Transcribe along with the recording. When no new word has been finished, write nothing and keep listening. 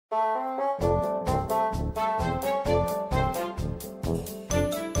Hello,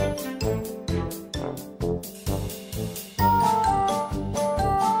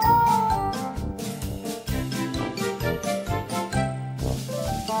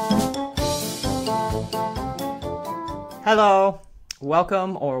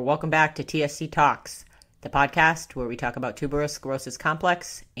 welcome back to TSC Talks, the podcast where we talk about tuberous sclerosis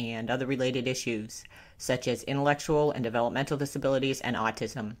complex and other related issues, such as intellectual and developmental disabilities and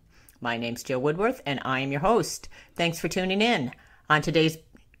autism. My name's Jill Woodworth, and I am your host. Thanks for tuning in. On today's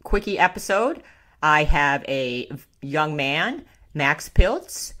quickie episode, I have a young man, Max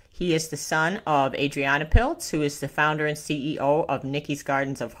Piltz. He is the son of Adriana Piltz, who is the founder and CEO of Nicky's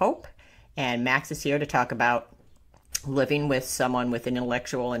Gardens of Hope, and Max is here to talk about living with someone with an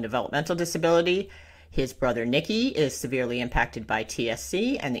intellectual and developmental disability. His brother Nicky is severely impacted by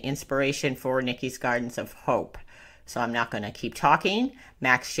TSC and the inspiration for Nicky's Gardens of Hope. So I'm not going to keep talking.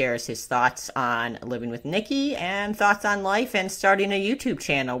 Max shares his thoughts on living with Nicky and thoughts on life and starting a YouTube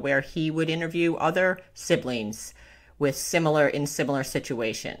channel where he would interview other siblings with similar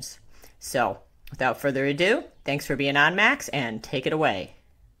situations. So without further ado, thanks for being on, Max, and take it away.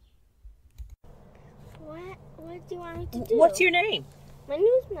 What do you want me to do? What's your name? My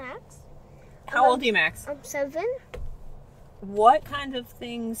name is Max. How old are you, Max? I'm 7. What kind of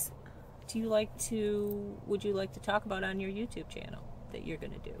things would you like to talk about on your YouTube channel that you're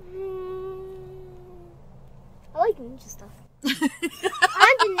going to do? I like ninja stuff.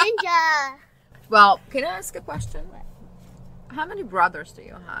 I'm the ninja. Well, can I ask a question? How many brothers do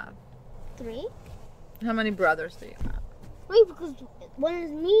you have? 3. How many brothers do you have? 3, because one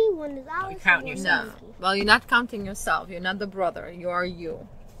is me, one is Alex. You're counting and one yourself. is Nicky. Well, you're not counting yourself. You're not the brother. You are you.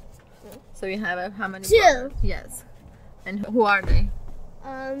 So you have how many 2. brothers? Yes. And who are they?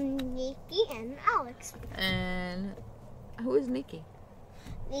 Nicky and Alex. And who is Nicky?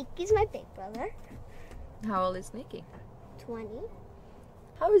 Nicky's my big brother. How old is Nicky? 20.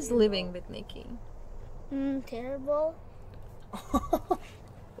 How is living with Nicky? Terrible.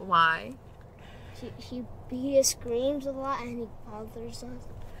 Why? He screams a lot and he bothers us.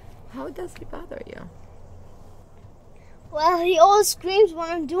 How does he bother you? Well, he always screams when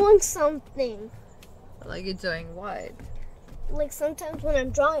I'm doing something. Like you're doing what? Like sometimes when I'm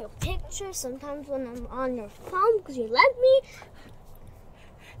drawing a picture, sometimes when I'm on your phone because you let me.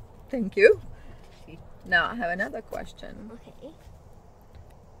 Thank you. Now I have another question. Okay.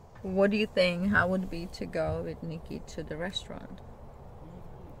 What do you think? How would it be to go with Nicky to the restaurant?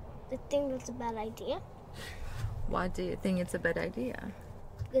 I think that's a bad idea. Why do you think it's a bad idea?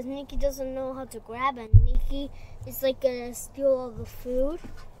 Because Nicky doesn't know how to grab, and Nicky is like gonna steal all the food.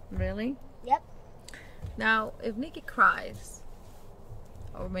 Really? Yep. Now, if Nicky cries,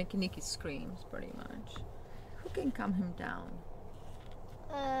 or maybe Nicky screams pretty much, who can calm him down?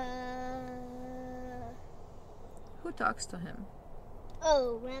 Who talks to him?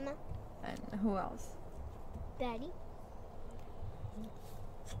 Oh, Grandma. And who else? Daddy.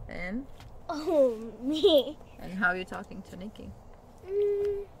 And? Oh, me. And how are you talking to Nicky?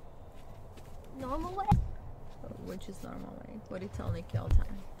 Normal way. Which is normal way? What do you tell Nicky all the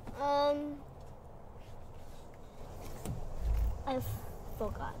time? I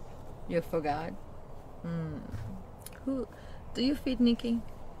forgot. You forgot? Who? Do you feed Nicky?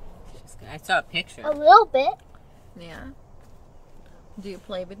 I saw a picture. A little bit. Yeah. Do you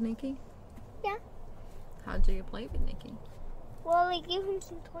play with Nicky? Yeah. How do you play with Nicky? Well, I give him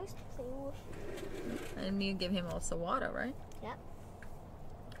some toys to play with. And you give him also water, right? Yeah.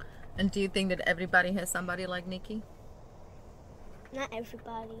 And do you think that everybody has somebody like Nicky? Not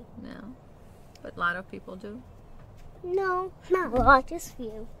everybody. No. But a lot of people do? No, not a lot, just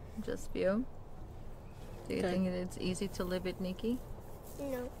few. Just few? Do you think it's easy to live with Nicky?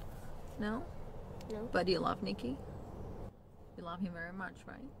 No. No? No. But you love Nicky? You love him very much,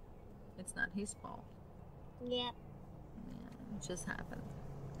 right? It's not his fault. Yeah. Yeah, it just happened.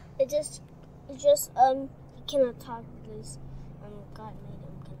 It just, he cannot talk because God made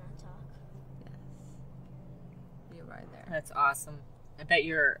him cannot talk. Yes. You're right there. That's awesome. I bet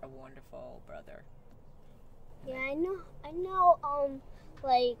you're a wonderful brother. Yeah, I know, a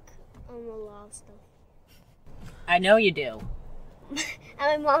lot of stuff. I know you do. And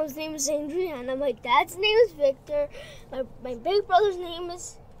my mom's name is Adriana. My dad's name is Victor. My big brother's name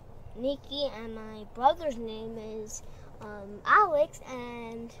is Nicky, and my brother's name is Alex,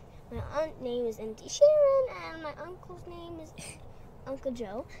 and my aunt's name is Auntie Sharon, and my uncle's name is Uncle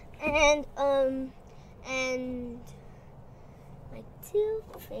Joe, and my 2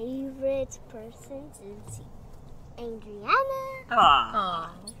 favorite persons is Adriana, Aww.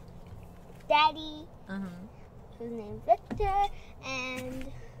 Daddy, Uh-huh. whose name is Victor,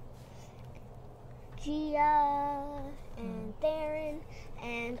 and Gia and Darren,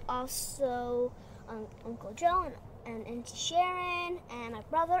 and also Uncle Joe and Auntie Sharon, and my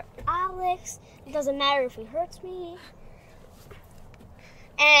brother Alex. It doesn't matter if he hurts me.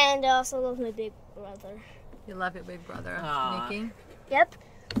 And I also love my big brother. You love your big brother, Aww. Nicky? Yep.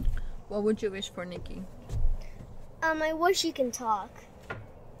 What would you wish for Nicky? I wish he can talk.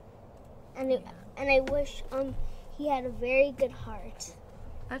 And I wish he had a very good heart.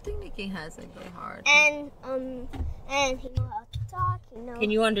 I think Nicky has a good heart. And he knows how to talk.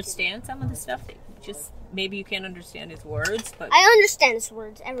 Can you understand some of the stuff that just maybe you can't understand his words, but I understand his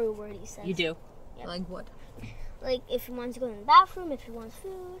words, every word he says. you do? Yep. Like what? Like if he wants to go in the bathroom, if he wants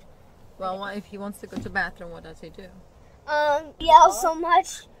food. Well, what if he wants to go to the bathroom, what does he do? Yell so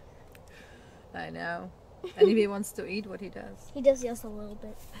much. I know. And if he wants to eat, what he does? He just yells a little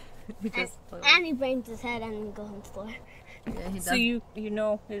bit. He just And he bangs his head and he goes on the floor. yeah, he does. So you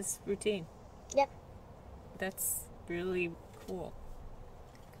know his routine. Yep. That's really cool.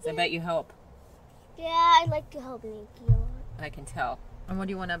 Because I bet you help. Yeah, I like to help Nicky a lot. I can tell. And what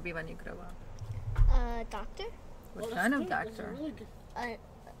do you want to be when you grow up? Doctor? What kind of doctor? I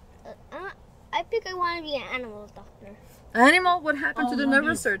think I want to be an animal doctor. Animal? What happened to the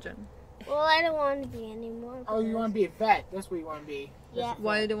neurosurgeon? Well, I don't want to be anymore. Oh, you want to be a vet? That's what you want to be. Yeah.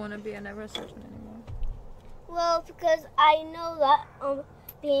 Why do you want to be a neurosurgeon anymore? Well, because I know that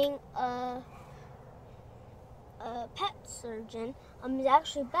being a pet surgeon is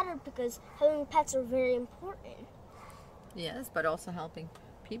actually better because having pets are very important. Yes, but also helping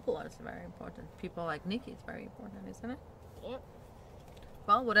people is very important. People like Nicky is very important, isn't it? Yep.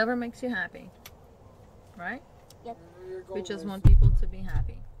 Well, whatever makes you happy, right? Yep. We just want people to be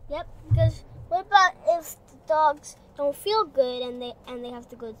happy. Yep. Because what about if the dogs don't feel good and they have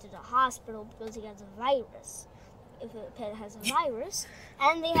to go to the hospital because he has a virus? If a pet has a virus,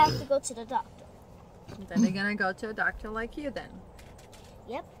 and they have to go to the doctor. Then they're gonna go to a doctor like you then.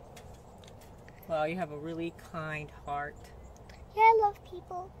 Yep. Well, you have a really kind heart. Yeah, I love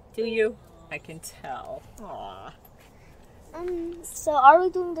people. Do you? I can tell. Aww. So are we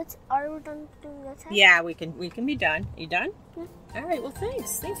done doing the test? Yeah, we can be done. You done? Yeah. All right. Well,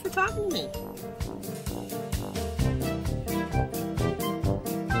 thanks. Thanks for talking to me.